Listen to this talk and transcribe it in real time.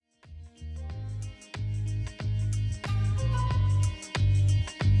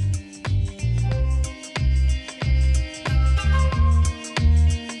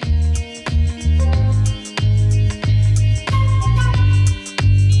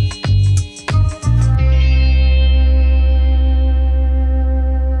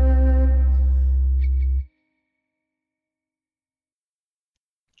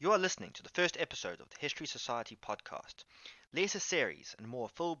You are listening to the first episode of the History Society podcast, less a series and more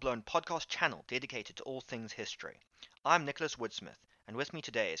full-blown podcast channel dedicated to all things history. I'm Nicholas Woodsmith, and with me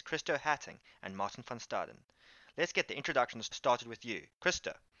today is Christo Hatting and Martin van Staden. Let's get the introductions started with you.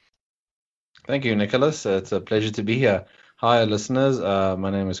 Christo. Thank you, Nicholas. It's a pleasure to be here. Hi, listeners. My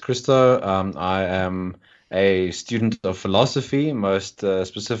name is Christo. I am a student of philosophy, most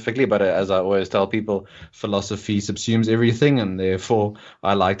specifically, but as I always tell people, philosophy subsumes everything, and therefore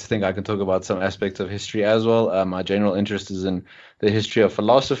I like to think I can talk about some aspects of history as well. My general interest is in the history of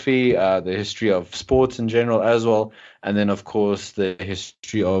philosophy, the history of sports in general as well, and then, of course, the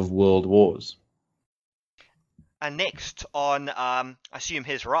history of world wars. And next on, I assume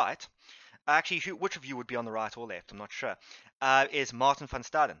his right, actually, which of you would be on the right or left, I'm not sure, is Martin van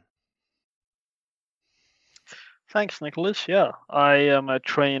Staden. Thanks, Nicholas. Yeah, I am a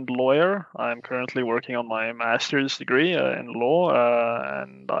trained lawyer. I'm currently working on my master's degree in law,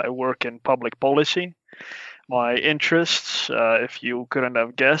 and I work in public policy. My interests, if you couldn't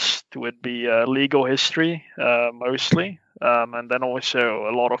have guessed, would be legal history mostly, and then also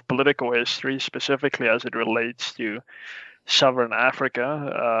a lot of political history, specifically as it relates to Southern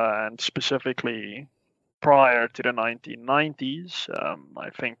Africa, and specifically prior to the 1990s.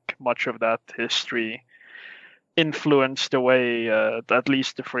 I think much of that history influenced the way at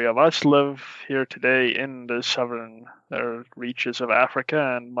least the three of us live here today in the southern reaches of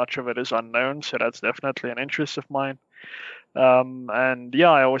Africa, and much of it is unknown, so that's definitely an interest of mine. And yeah,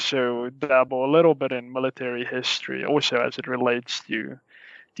 I also dabble a little bit in military history, also as it relates to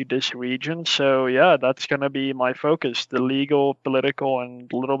this region. So yeah, that's going to be my focus: the legal, political,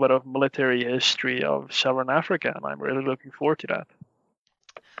 and a little bit of military history of Southern Africa, and I'm really looking forward to that.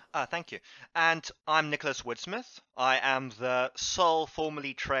 Thank you. And I'm Nicholas Woodsmith. I am the sole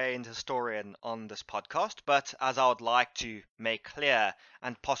formally trained historian on this podcast, but as I would like to make clear,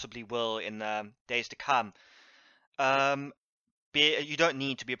 and possibly will in the days to come, you don't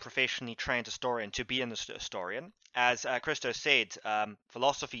need to be a professionally trained historian to be an historian. As Christo said,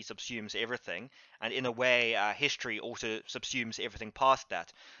 philosophy subsumes everything, and in a way, history also subsumes everything past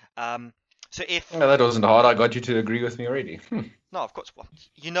that. So if No, that wasn't hard. I got you to agree with me already. No, of course. Well,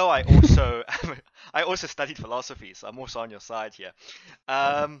 I also I also studied philosophy, so I'm also on your side here.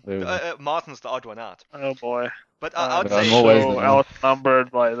 Martin's the odd one out, Oh boy. but I would But I'm say always so outnumbered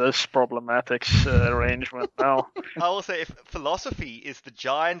by this problematic arrangement now. I will say if philosophy is the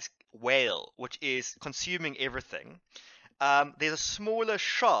giant whale which is consuming everything, there's a smaller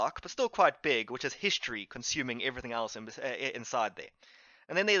shark, but still quite big, which is history consuming everything else inside there.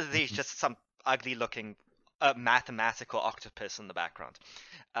 And then there's just some ugly-looking mathematical octopus in the background,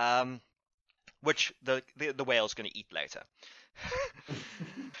 which the whale's going to eat later.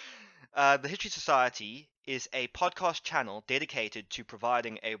 The History Society is a podcast channel dedicated to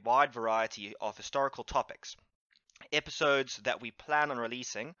providing a wide variety of historical topics. Episodes that we plan on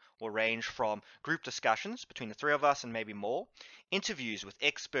releasing will range from group discussions between the three of us and maybe more, interviews with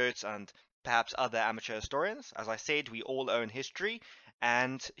experts and perhaps other amateur historians. As I said, we all own history,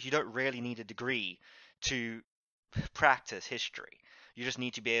 and you don't really need a degree to practice history. You just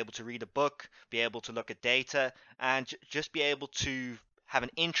need to be able to read a book, be able to look at data, and just be able to have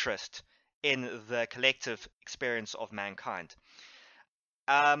an interest in the collective experience of mankind.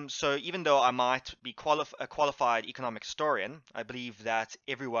 So even though I might be a qualified economic historian, I believe that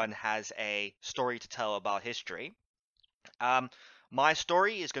everyone has a story to tell about history. My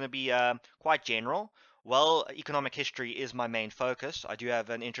story is going to be quite general. Well, economic history is my main focus. I do have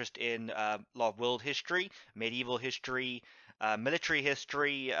an interest in a lot of world history, medieval history, military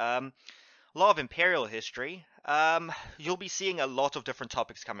history, a lot of imperial history. You'll be seeing a lot of different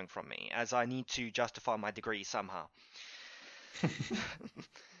topics coming from me, as I need to justify my degree somehow.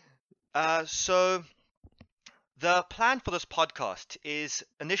 So the plan for this podcast is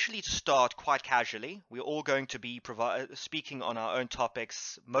initially to start quite casually. We're all going to be speaking on our own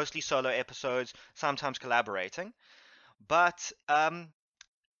topics, mostly solo episodes, sometimes collaborating. But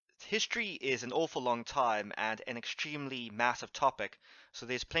history is an awful long time and an extremely massive topic, so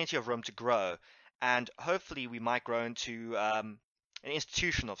there's plenty of room to grow. And hopefully we might grow into an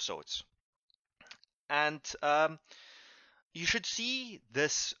institution of sorts. And you should see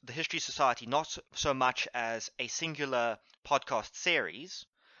the History Society, not so much as a singular podcast series,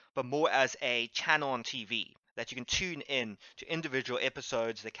 but more as a channel on TV that you can tune in to individual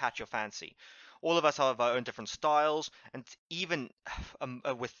episodes that catch your fancy. All of us have our own different styles, and even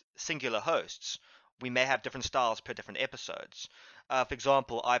with singular hosts, we may have different styles per different episodes. For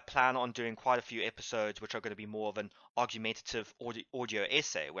example, I plan on doing quite a few episodes which are going to be more of an argumentative audio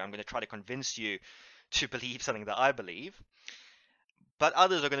essay, where I'm going to try to convince you to believe something that I believe. but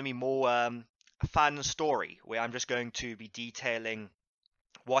others are going to be more fun story, where I'm just going to be detailing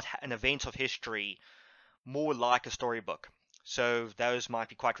an event of history more like a storybook. So those might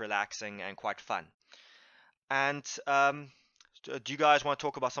be quite relaxing and quite fun. And do you guys want to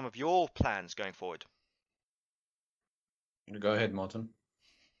talk about some of your plans going forward? Go ahead, Martin.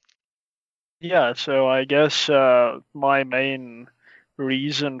 Yeah, so I guess my main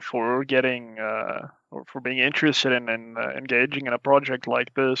reason for getting or for being interested in engaging in a project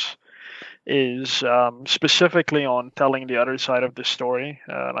like this is specifically on telling the other side of the story.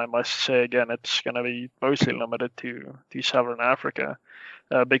 And I must say again, it's going to be mostly limited to Southern Africa,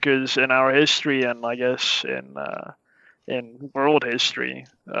 because in our history, and I guess in world history,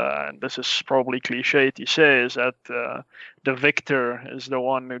 and this is probably cliche to say, is that the victor is the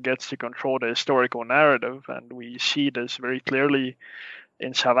one who gets to control the historical narrative, and we see this very clearly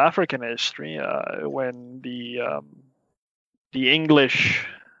in South African history when the English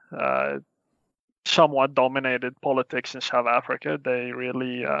somewhat dominated politics in South Africa. They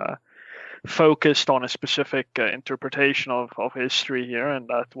really focused on a specific interpretation of history here, and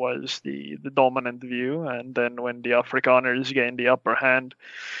that was the dominant view. And then when the Afrikaners gained the upper hand,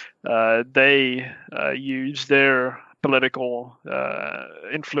 they used their political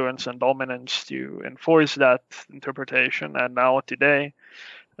influence and dominance to enforce that interpretation. And now today,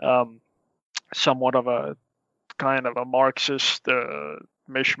 somewhat of a kind of a Marxist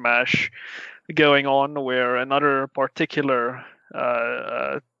mishmash going on, where another particular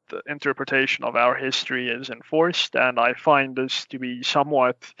interpretation of our history is enforced, and I find this to be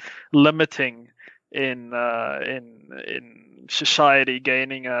somewhat limiting in society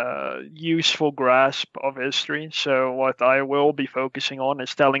gaining a useful grasp of history. So what I will be focusing on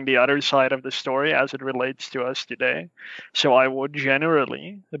is telling the other side of the story as it relates to us today. So I would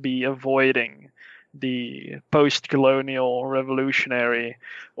generally be avoiding the post-colonial, revolutionary,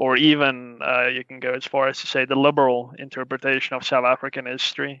 or even you can go as far as to say the liberal interpretation of South African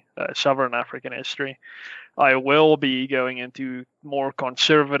history, Southern African history. I will be going into more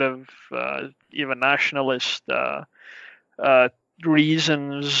conservative, even nationalist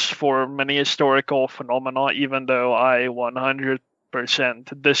reasons for many historical phenomena, even though I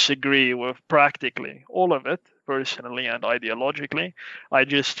 100% disagree with practically all of it, personally and ideologically. I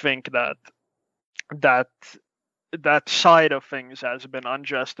just think that that side of things has been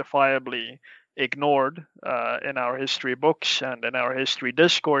unjustifiably ignored in our history books and in our history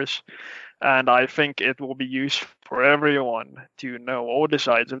discourse. And I think it will be useful for everyone to know all the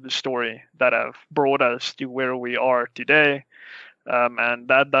sides of the story that have brought us to where we are today. And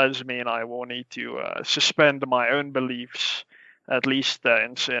that does mean I will need to suspend my own beliefs, at least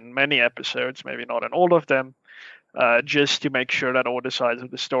in many episodes, maybe not in all of them, just to make sure that all the sides of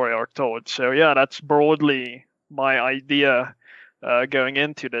the story are told. So yeah, that's broadly my idea going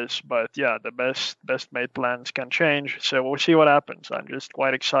into this. But yeah, the best made plans can change. So we'll see what happens. I'm just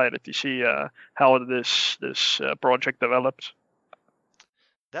quite excited to see how this project develops.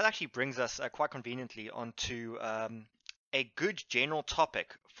 That actually brings us quite conveniently onto a good general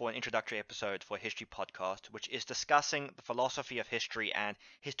topic for an introductory episode for a history podcast, which is discussing the philosophy of history and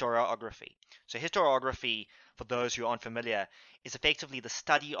historiography. So historiography, for those who aren't familiar, is effectively the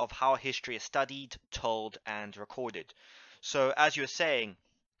study of how history is studied, told, and recorded. So as you were saying,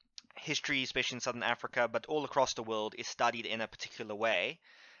 history, especially in Southern Africa, but all across the world, is studied in a particular way.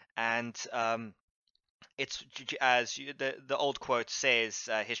 And it's as the old quote says,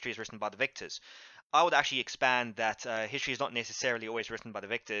 history is written by the victors. I would actually expand that history is not necessarily always written by the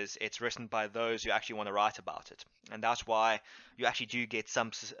victors. It's written by those who actually want to write about it. And that's why you actually do get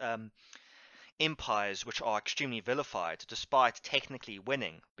some empires which are extremely vilified despite technically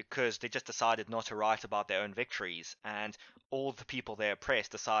winning, because they just decided not to write about their own victories, and all the people they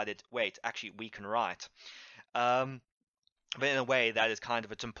oppressed decided, wait, actually we can write. But in a way that is kind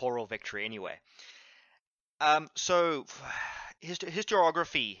of a temporal victory anyway. So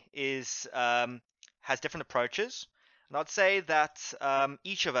historiography is has different approaches, and I'd say that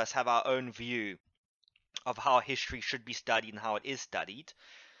each of us have our own view of how history should be studied and how it is studied.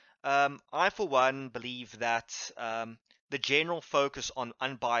 I, for one, believe that the general focus on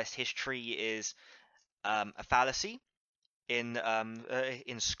unbiased history is a fallacy in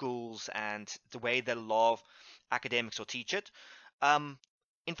schools and the way that a lot of academics will teach it.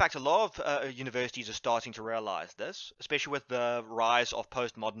 In fact, a lot of universities are starting to realize this, especially with the rise of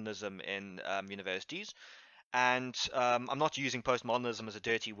postmodernism in universities. And I'm not using postmodernism as a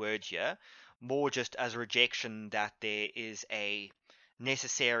dirty word here, more just as a rejection that there is a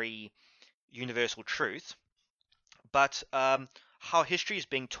necessary universal truth. But how history is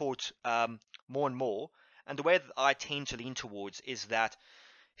being taught more and more, And the way that I tend to lean towards is that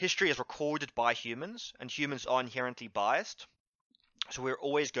history is recorded by humans, and humans are inherently biased. So we're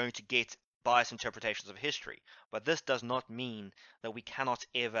always going to get biased interpretations of history. But this does not mean that we cannot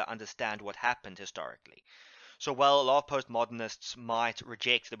ever understand what happened historically. So while a lot of postmodernists might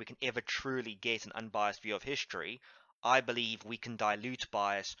reject that we can ever truly get an unbiased view of history, I believe we can dilute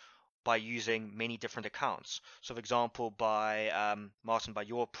bias by using many different accounts. So, for example, by Martin, by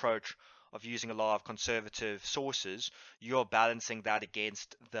your approach of using a lot of conservative sources, you're balancing that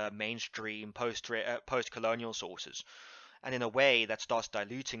against the mainstream post-colonial sources. And in a way, that starts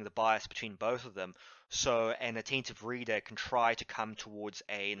diluting the bias between both of them. So an attentive reader can try to come towards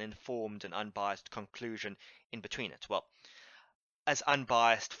an informed and unbiased conclusion in between it. Well, as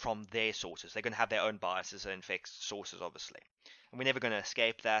unbiased from their sources. They're going to have their own biases and fixed sources, obviously. And we're never going to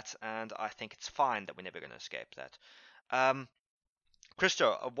escape that, and I think it's fine that we're never going to escape that.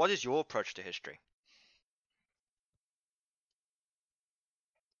 Christo, what is your approach to history?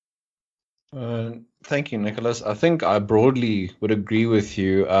 Thank you, Nicholas. I think I broadly would agree with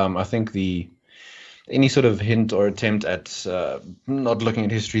you. I think any sort of hint or attempt at not looking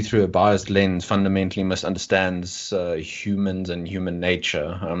at history through a biased lens fundamentally misunderstands humans and human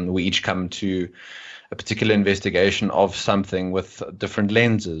nature. We each come to a particular investigation of something with different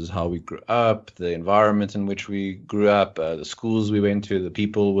lenses: how we grew up, the environment in which we grew up, the schools we went to, the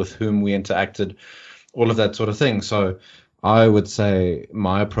people with whom we interacted, all of that sort of thing. So I would say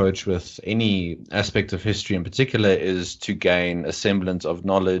my approach with any aspect of history in particular is to gain a semblance of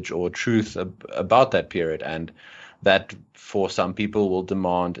knowledge or truth about that period. And that, for some people, will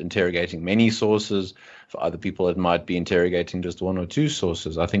demand interrogating many sources. For other people, it might be interrogating just one or two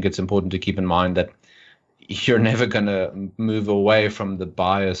sources. I think it's important to keep in mind that you're never going to move away from the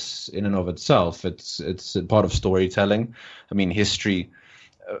bias in and of itself. It's a part of storytelling. I mean, history,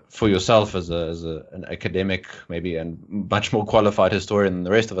 for yourself as an academic, maybe, and much more qualified historian than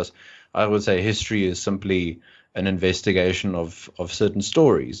the rest of us, I would say history is simply an investigation of certain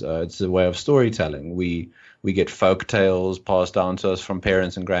stories. It's a way of storytelling. We get folk tales passed down to us from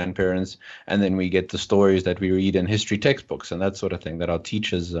parents and grandparents, and then we get the stories that we read in history textbooks and that sort of thing that our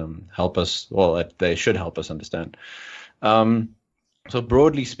teachers help us, well, they should help us understand. So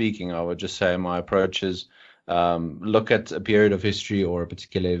broadly speaking, I would just say my approach is look at a period of history or a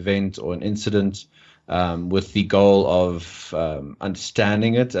particular event or an incident with the goal of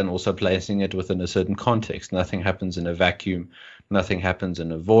understanding it and also placing it within a certain context. Nothing happens in a vacuum. Nothing happens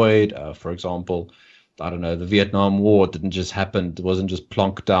in a void. For example, I don't know, the Vietnam War didn't just happen. It wasn't just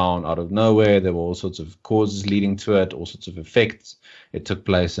plonked down out of nowhere. There were all sorts of causes leading to it, all sorts of effects. It took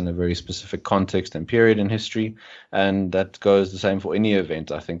place in a very specific context and period in history. And that goes the same for any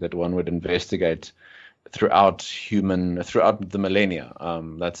event, I think, that one would investigate throughout the millennia.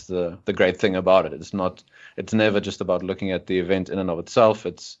 That's the great thing about it. It's never just about looking at the event in and of itself.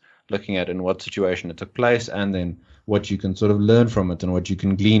 It's looking at in what situation it took place and then what you can sort of learn from it and what you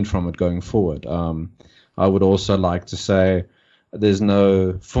can glean from it going forward. I would also like to say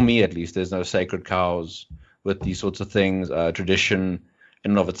for me at least, there's no sacred cows with these sorts of things. Tradition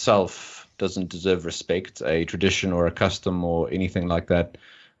in and of itself doesn't deserve respect. A tradition or a custom or anything like that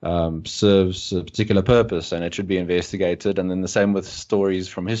serves a particular purpose and it should be investigated. And then the same with stories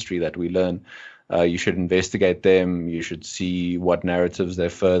from history that we learn. You should investigate them. You should see what narratives they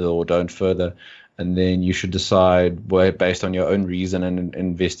further or don't further. And then you should decide, based on your own reason and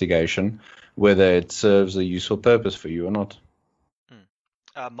investigation, whether it serves a useful purpose for you or not.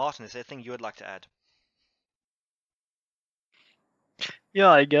 Martin, is there anything you would like to add? Yeah,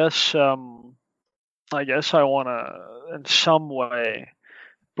 I guess I want to, in some way,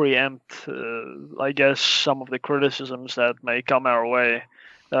 preempt, I guess, some of the criticisms that may come our way.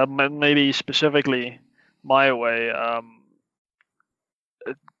 Maybe specifically my way,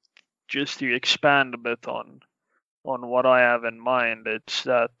 just to expand a bit on what I have in mind. It's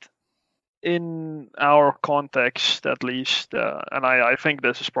that in our context, at least, and I think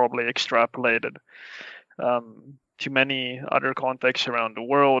this is probably extrapolated to many other contexts around the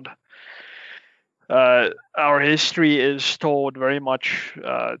world, our history is told very much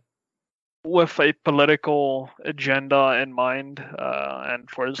with a political agenda in mind, and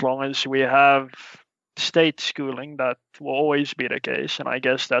for as long as we have state schooling, that will always be the case. And I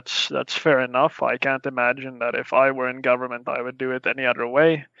guess that's fair enough. I can't imagine that if I were in government, I would do it any other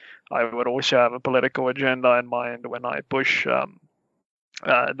way. I would also have a political agenda in mind when I push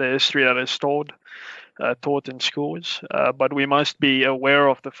the history that is told. taught in schools, but we must be aware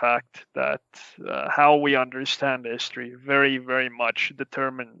of the fact that how we understand history very, very much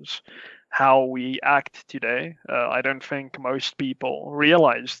determines how we act today. I don't think most people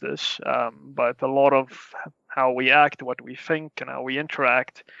realize this, but a lot of how we act, what we think, and how we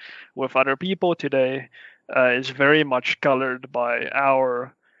interact with other people today is very much colored by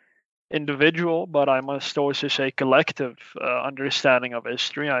our individual, but I must also say collective understanding of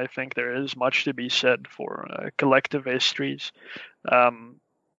history. I think there is much to be said for collective histories.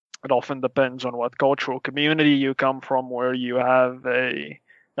 It often depends on what cultural community you come from, where you have an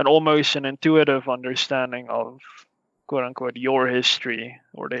almost an intuitive understanding of quote unquote your history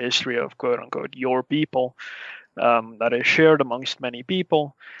or the history of quote unquote your people that is shared amongst many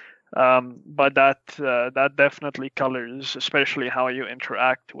people. But that definitely colors, especially how you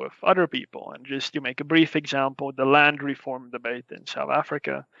interact with other people. And just to make a brief example, the land reform debate in South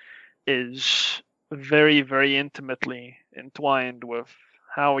Africa is very, very intimately entwined with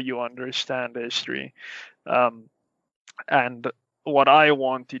how you understand history. And what I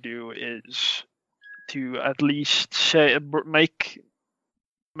want to do is to at least say, make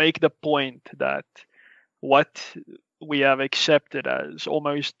the point that what we have accepted as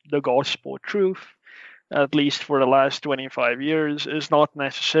almost the gospel truth, at least for the last 25 years, is not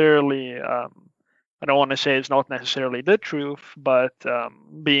necessarily, I don't want to say it's not necessarily the truth, but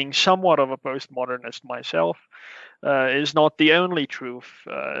being somewhat of a postmodernist myself, is not the only truth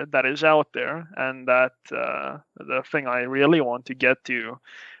that is out there. And that the thing I really want to get to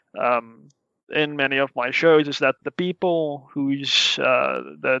in many of my shows is that the people whose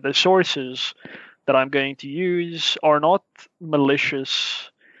the sources that I'm going to use are not malicious,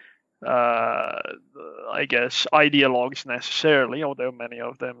 I guess, ideologues necessarily, although many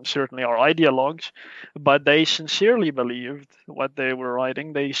of them certainly are ideologues, but they sincerely believed what they were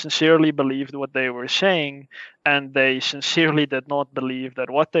writing, they sincerely believed what they were saying, and they sincerely did not believe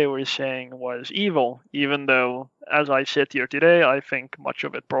that what they were saying was evil, even though, as I sit here today, I think much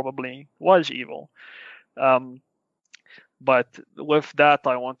of it probably was evil. But with that,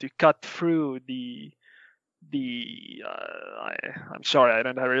 I want to cut through I'm sorry, I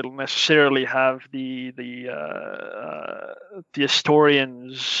don't really necessarily have the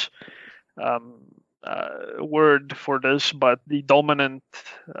historian's word for this, but the dominant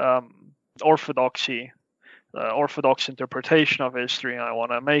orthodox interpretation of history. I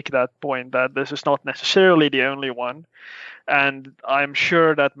want to make that point that this is not necessarily the only one, and I'm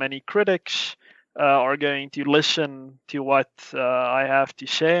sure that many critics are going to listen to what I have to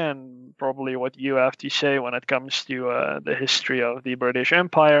say, and probably what you have to say when it comes to the history of the British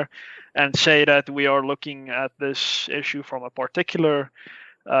Empire, and say that we are looking at this issue from a particular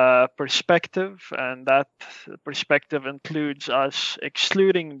perspective, and that perspective includes us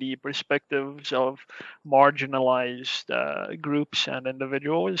excluding the perspectives of marginalized groups and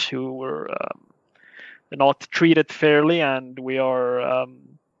individuals who were not treated fairly, and we are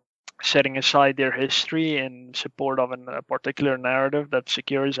setting aside their history in support of a particular narrative that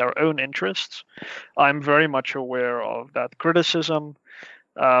secures our own interests. I'm very much aware of that criticism,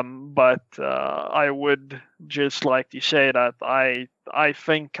 but I would just like to say that I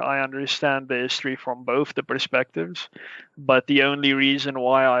think I understand the history from both the perspectives, but the only reason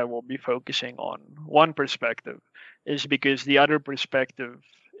why I will be focusing on one perspective is because the other perspective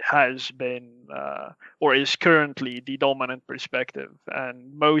has been or is currently the dominant perspective,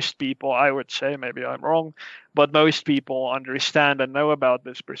 and most people, I would say, maybe I'm wrong, but most people understand and know about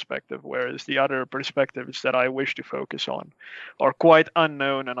this perspective, whereas the other perspectives that I wish to focus on are quite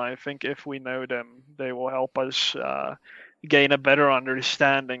unknown, and I think if we know them, they will help us gain a better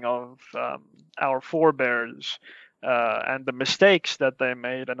understanding of our forebears and the mistakes that they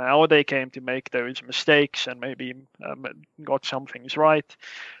made and how they came to make those mistakes, and maybe got some things right,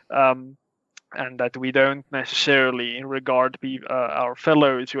 and that we don't necessarily regard our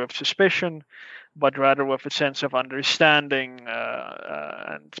fellows with suspicion, but rather with a sense of understanding,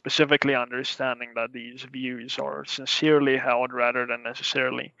 and specifically understanding that these views are sincerely held rather than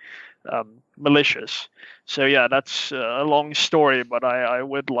necessarily malicious. So yeah, that's a long story, but I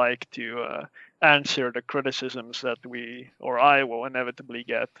would like to answer the criticisms that we or I will inevitably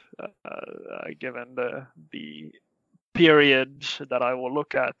get, given the periods that I will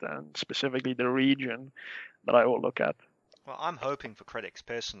look at, and specifically the region that I will look at. Well, I'm hoping for critics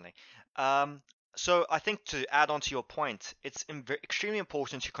personally. So I think to add on to your point, it's extremely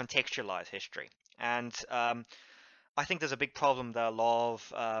important to contextualize history. And I think there's a big problem that a lot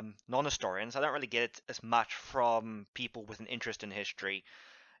of non-historians, I don't really get it as much from people with an interest in history,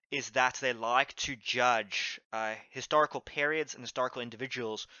 is that they like to judge historical periods and historical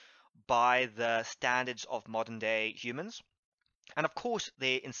individuals by the standards of modern day humans. And of course,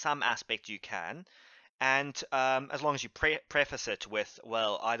 there in some aspect you can. And as long as you preface it with,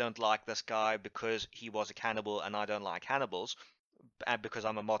 well, I don't like this guy because he was a cannibal and I don't like cannibals, and because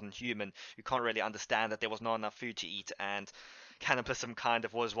I'm a modern human, you can't really understand that there was not enough food to eat and cannibalism kind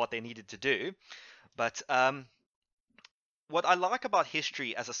of was what they needed to do. But what I like about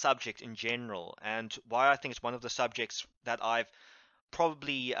history as a subject in general, and why I think it's one of the subjects that I've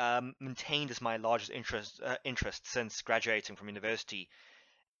probably maintained as my largest interest since graduating from university,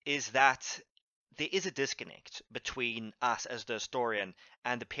 is that there is a disconnect between us as the historian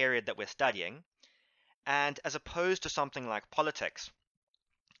and the period that we're studying. And as opposed to something like politics,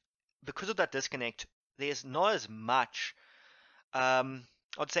 because of that disconnect, there's not as much, I'd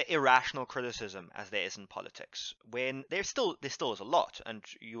say, irrational criticism as there is in politics. When there still is a lot, and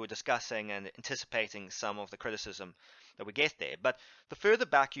you were discussing and anticipating some of the criticism that we get there. But the further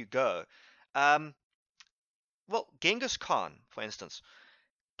back you go, well, Genghis Khan, for instance,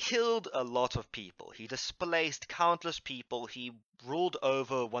 killed a lot of people. He displaced countless people. He ruled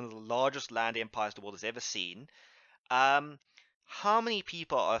over one of the largest land empires the world has ever seen. How many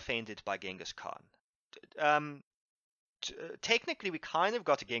people are offended by Genghis Khan? Technically, we kind of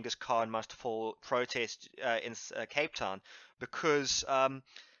got a Genghis Khan must fall protest in Cape Town because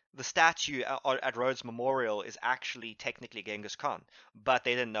the statue at Rhodes Memorial is actually technically Genghis Khan, but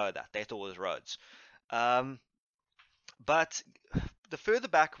they didn't know that. They thought it was Rhodes. But the further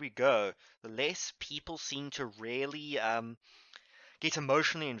back we go, the less people seem to really get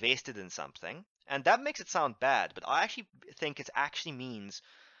emotionally invested in something. And that makes it sound bad, but I actually think it actually means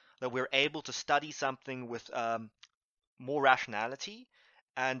that we're able to study something with more rationality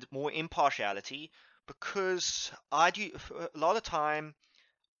and more impartiality, because a lot of time,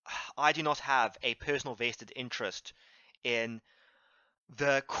 I do not have a personal vested interest in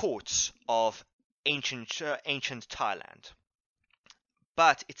the courts of ancient Thailand.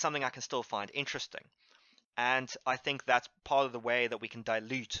 But it's something I can still find interesting. And I think that's part of the way that we can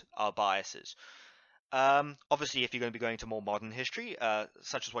dilute our biases. Obviously, if you're going to be going to more modern history,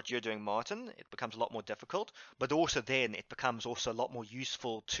 such as what you're doing, Martin, it becomes a lot more difficult. But also then it becomes also a lot more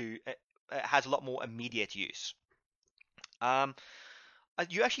useful it has a lot more immediate use.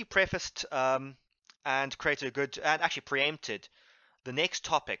 You actually prefaced and created a good, and actually preempted the next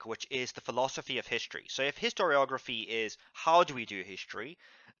topic, which is the philosophy of history. So if historiography is how do we do history,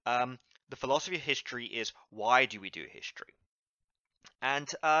 the philosophy of history is why do we do history?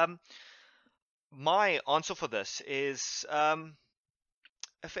 And my answer for this is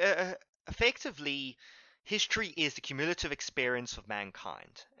effectively, history is the cumulative experience of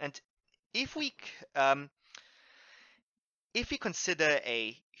mankind. And if we consider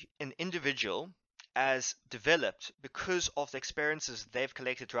an individual as developed because of the experiences they've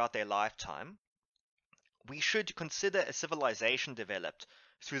collected throughout their lifetime, we should consider a civilization developed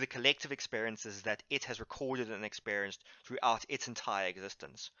through the collective experiences that it has recorded and experienced throughout its entire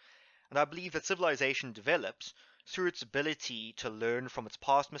existence. And I believe that civilization develops through its ability to learn from its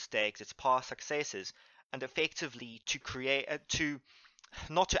past mistakes, its past successes, and effectively to create,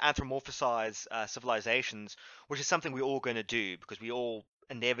 not to anthropomorphize civilizations, which is something we're all going to do because we all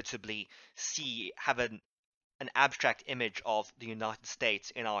inevitably have an abstract image of the United States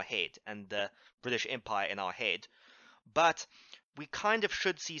in our head and the British Empire in our head. But we kind of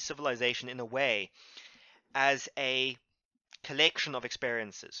should see civilization in a way as a collection of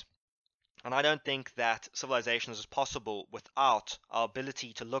experiences. And I don't think that civilization is possible without our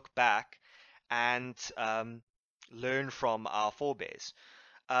ability to look back and learn from our forebears.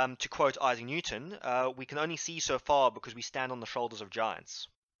 To quote Isaac Newton, we can only see so far because we stand on the shoulders of giants.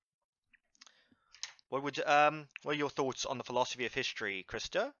 What are your thoughts on the philosophy of history,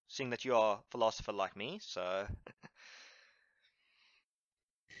 Krista? Seeing that you are a philosopher like me, so.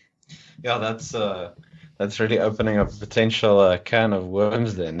 Yeah, that's really opening up a potential can of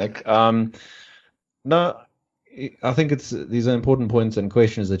worms there, Nick. No, I think these are important points and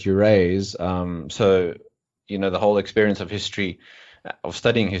questions that you raise. So, the whole experience of history, of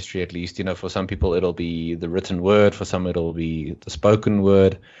studying history at least, for some people it'll be the written word, for some it'll be the spoken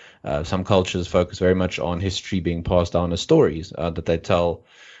word. Some cultures focus very much on history being passed down as stories that they tell,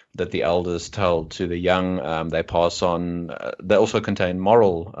 that the elders tell to the young. They pass on. They also contain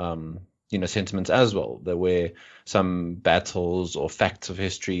moral, sentiments as well. There were some battles or facts of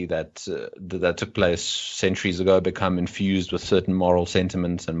history that took place centuries ago become infused with certain moral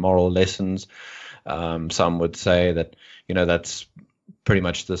sentiments and moral lessons. Some would say that that's pretty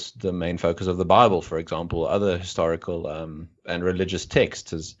much the main focus of the Bible, for example, other historical and religious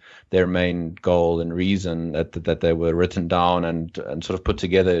texts as their main goal and reason that they were written down and sort of put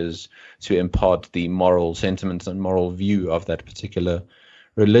together is to impart the moral sentiments and moral view of that particular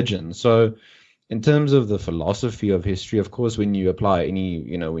religion. So in terms of the philosophy of history, of course, when you apply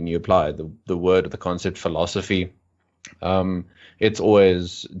the word or the concept philosophy, it's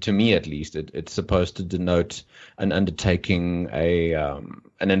always, to me at least, it's supposed to denote an undertaking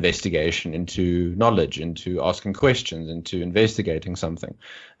an investigation into knowledge, into asking questions, into investigating something.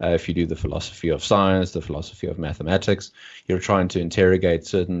 If you do the philosophy of science, the philosophy of mathematics, you're trying to interrogate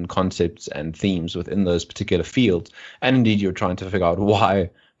certain concepts and themes within those particular fields, and indeed you're trying to figure out why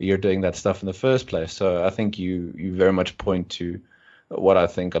you're doing that stuff in the first place. So I think you very much point to what I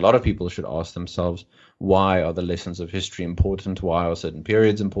think a lot of people should ask themselves: why are the lessons of history important? Why are certain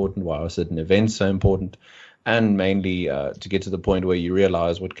periods important? Why are certain events so important? And mainly to get to the point where you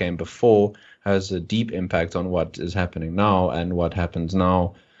realize what came before has a deep impact on what is happening now, and what happens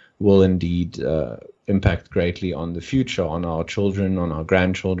now will indeed impact greatly on the future, on our children, on our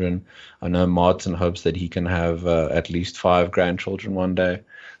grandchildren. I know Martin hopes that he can have at least 5 grandchildren one day.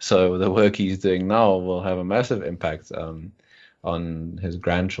 So the work he's doing now will have a massive impact on his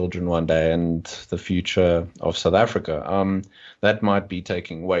grandchildren one day and the future of South Africa. That might be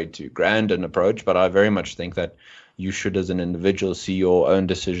taking way too grand an approach, but I very much think that you should, as an individual, see your own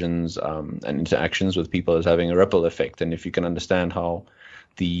decisions and interactions with people as having a ripple effect. And if you can understand how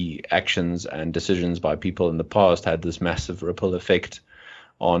the actions and decisions by people in the past had this massive ripple effect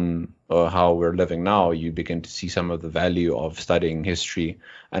on how we're living now, you begin to see some of the value of studying history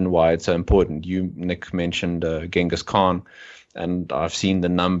and why it's so important. You, Nick, mentioned Genghis Khan, and I've seen the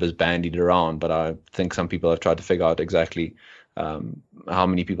numbers bandied around, but I think some people have tried to figure out exactly how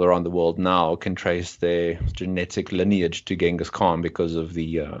many people around the world now can trace their genetic lineage to Genghis Khan because of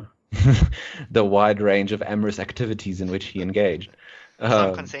the the wide range of amorous activities in which he engaged.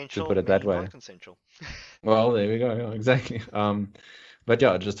 Non-consensual, to put it that way. Non-consensual. Well, there we go. Yeah, exactly. But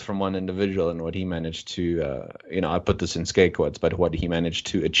yeah, just from one individual and what he managed to, I put this in scare quotes, but what he managed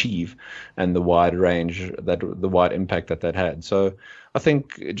to achieve and the wide range, the wide impact that had. So I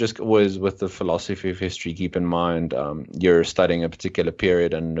think just always with the philosophy of history, keep in mind you're studying a particular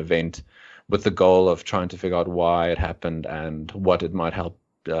period and an event with the goal of trying to figure out why it happened and what it might help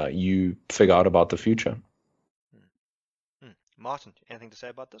you figure out about the future. Martin, anything to say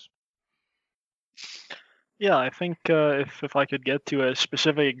about this? Yeah, I think if I could get to a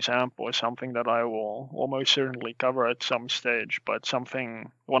specific example or something that I will almost certainly cover at some stage, but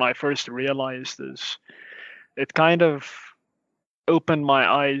something when I first realized this, it kind of opened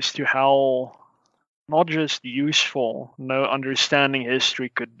my eyes to how not just useful understanding history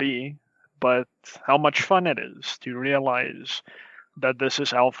could be, but how much fun it is to realize that this is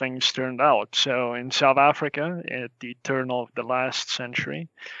how things turned out. So in South Africa, at the turn of the last century,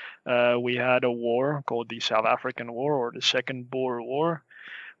 we had a war called the South African War, or the Second Boer War.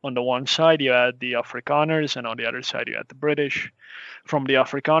 On the one side, you had the Afrikaners, and on the other side, you had the British. From the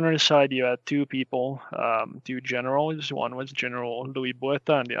Afrikaners side, you had 2 people, 2 generals. One was General Louis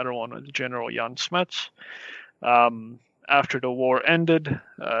Botha, and the other one was General Jan Smuts. After the war ended,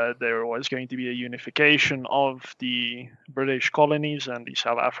 there was going to be a unification of the British colonies and the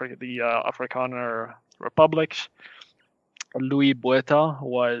Afrikaner republics. Louis Botha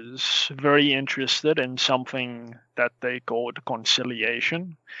was very interested in something that they called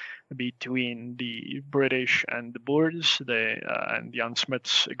conciliation between the British and the Boers. And Jan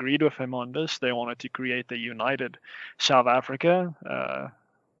Smuts agreed with him on this. They wanted to create a united South Africa.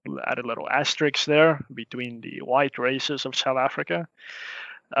 Add a little asterisk there between the white races of South Africa.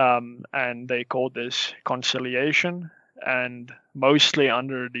 And they called this conciliation. And mostly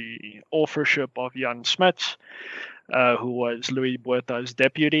under the authorship of Jan Smuts, who was Louis Botha's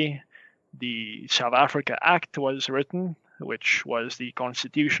deputy, the South Africa Act was written, which was the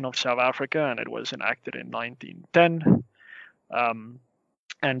Constitution of South Africa, and it was enacted in 1910.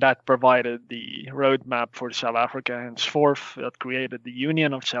 And that provided the roadmap for South Africa henceforth. That created the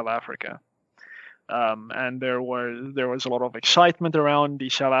Union of South Africa. And there was a lot of excitement around the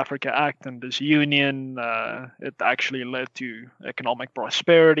South Africa Act and this union. It actually led to economic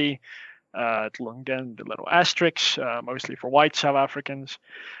prosperity. Again, the little asterisks, mostly for white South Africans.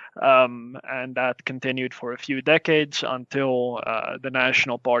 And that continued for a few decades until the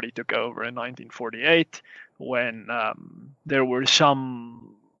National Party took over in 1948, when there were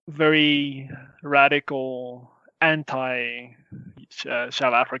some very radical anti-South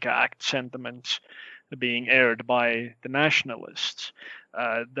Africa Act sentiments being aired by the nationalists.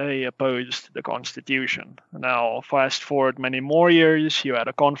 They opposed the constitution. Now, fast forward many more years, you had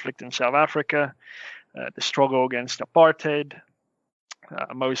a conflict in South Africa, the struggle against apartheid,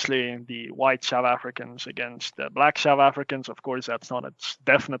 mostly the white South Africans against the black South Africans. Of course, it's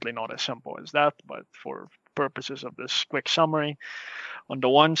definitely not as simple as that, but for purposes of this quick summary, on the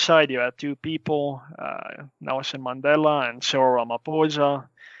one side, you had two people, Nelson Mandela and Cyril Ramaphosa.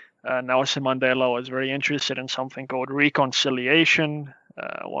 Nelson Mandela was very interested in something called reconciliation,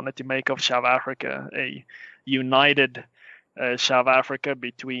 wanted to make of South Africa a united South Africa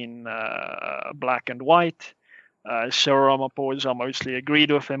between black and white. Cyril Ramaphosa mostly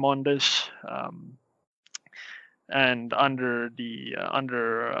agreed with him on this. And under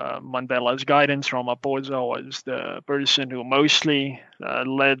Mandela's guidance, Ramaphosa was the person who mostly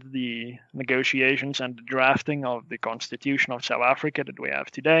led the negotiations and the drafting of the Constitution of South Africa that we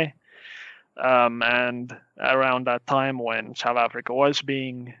have today. And around that time, when South Africa was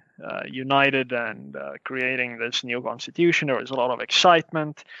being united and creating this new constitution, there was a lot of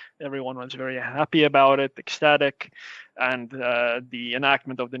excitement. Everyone was very happy about it, ecstatic. And the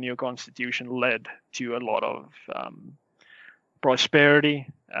enactment of the new constitution led to a lot of prosperity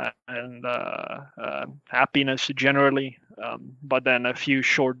and happiness generally. But then a few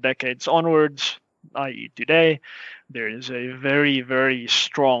short decades onwards, i.e. today, there is a very, very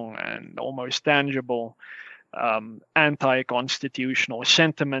strong and almost tangible anti-constitutional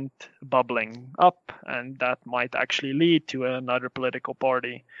sentiment bubbling up, and that might actually lead to another political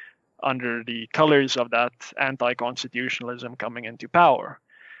party under the colors of that anti-constitutionalism coming into power.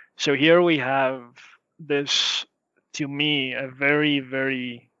 So here we have this, to me, a very,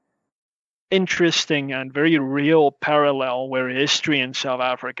 very interesting and very real parallel where history in South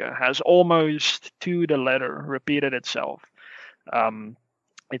Africa has almost to the letter repeated itself.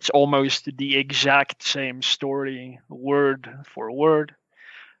 It's almost the exact same story, word for word.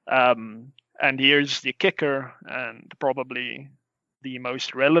 And here's the kicker, and probably the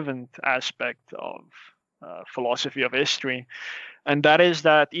most relevant aspect of philosophy of history. And that is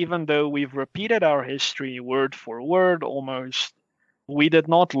that even though we've repeated our history word for word almost, we did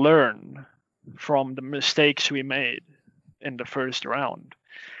not learn from the mistakes we made in the first round.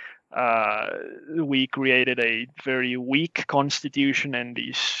 We created a very weak constitution in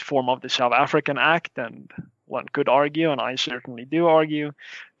the form of the South African Act, and one could argue, and I certainly do argue,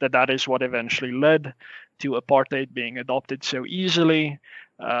 that that is what eventually led to apartheid being adopted so easily,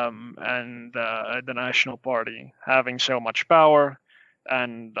 and the National Party having so much power.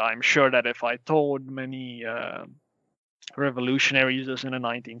 And I'm sure that if I told many revolutionaries this in the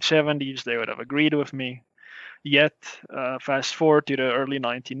 1970s, they would have agreed with me. Yet, fast forward to the early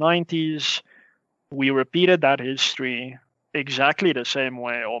 1990s, we repeated that history exactly the same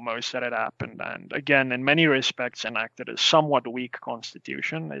way almost that it happened. And again, in many respects, enacted a somewhat weak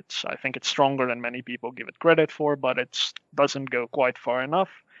constitution. I think it's stronger than many people give it credit for, but it doesn't go quite far enough.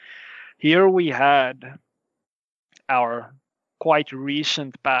 Here we had our quite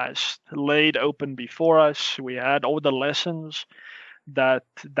recent past laid open before us. We had all the lessons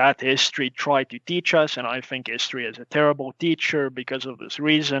that history tried to teach us, and I think history is a terrible teacher because of this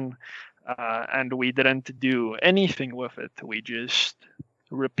reason, and we didn't do anything with it. We just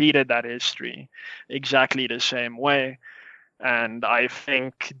repeated that history exactly the same way, and I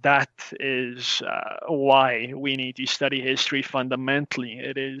think that is why we need to study history fundamentally.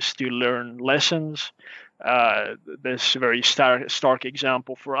 It is to learn lessons. This very stark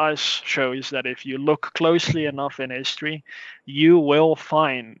example for us shows that if you look closely enough in history, you will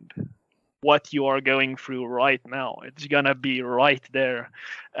find what you are going through right now. It's gonna be right there,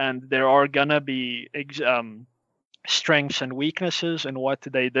 and there are gonna be strengths and weaknesses in what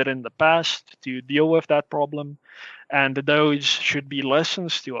they did in the past to deal with that problem, and those should be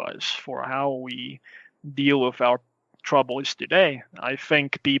lessons to us for how we deal with our troubles today. I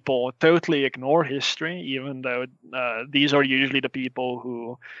think people totally ignore history, even though these are usually the people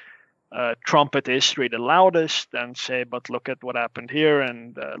who trumpet history the loudest and say, but look at what happened here,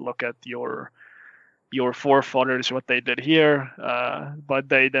 and look at your forefathers, what they did here, but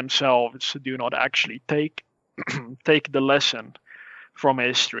they themselves do not actually take the lesson from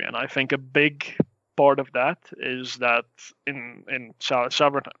history. And I think a big part of that is that in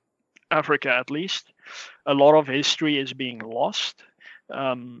Southern Africa, at least, a lot of history is being lost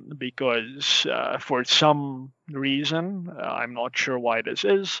because for some reason, I'm not sure why this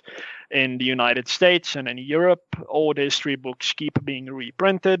is, in the United States and in Europe, old history books keep being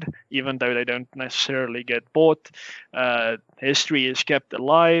reprinted, even though they don't necessarily get bought. History is kept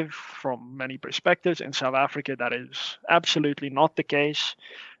alive from many perspectives. In South Africa, that is absolutely not the case.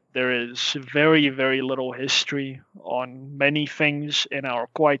 There is very, very little history on many things in our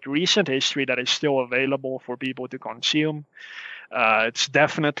quite recent history that is still available for people to consume. It's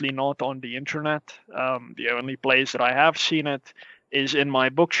definitely not on the internet. The only place that I have seen it is in my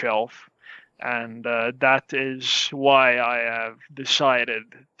bookshelf. And that is why I have decided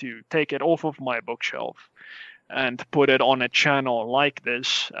to take it off of my bookshelf and put it on a channel like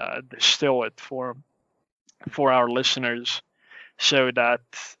this, distill it for our listeners, so that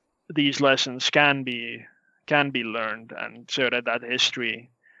these lessons can be learned, and so that history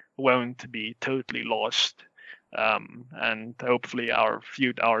won't be totally lost. And hopefully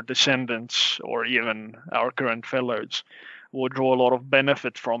our descendants, or even our current fellows, will draw a lot of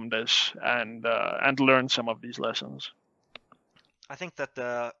benefit from this, and learn some of these lessons. I think that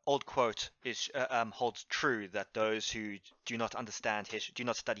the old quote is holds true, that those who do not understand do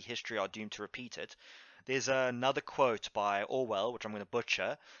not study history, are doomed to repeat it. There's another quote by Orwell, which I'm going to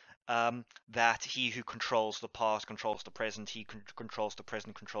butcher, that he who controls the past controls the present, he controls the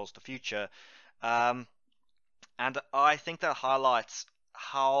present controls the future. And I think that highlights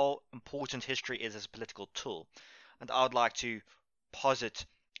how important history is as a political tool. And I would like to posit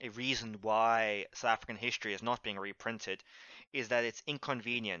a reason why South African history is not being reprinted, is that it's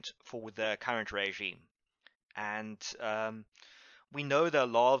inconvenient for the current regime. And we know that a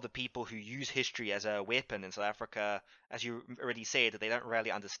lot of the people who use history as a weapon in South Africa, as you already said, that they don't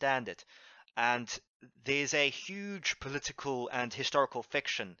really understand it. And there's a huge political and historical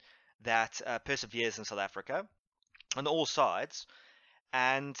fiction that perseveres in South Africa on all sides,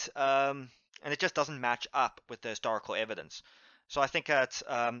 and it just doesn't match up with the historical evidence. So I think that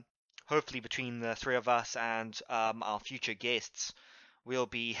hopefully between the three of us and our future guests, we'll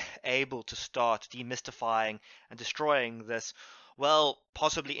be able to start demystifying and destroying this, well,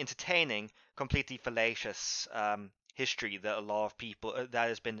 possibly entertaining, completely fallacious history that a lot of people that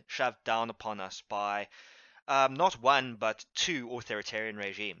has been shoved down upon us by not one but two authoritarian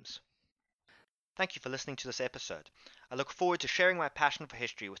regimes. Thank you for listening to this episode. I look forward to sharing my passion for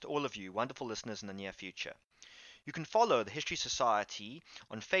history with all of you wonderful listeners in the near future. You can follow the History Society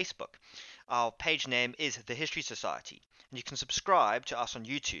on Facebook. Our page name is The History Society, and you can subscribe to us on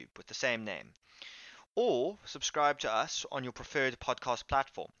YouTube with the same name, or subscribe to us on your preferred podcast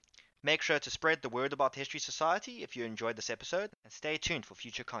platform. Make sure to spread the word about the History Society if you enjoyed this episode, and stay tuned for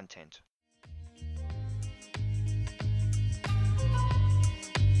future content.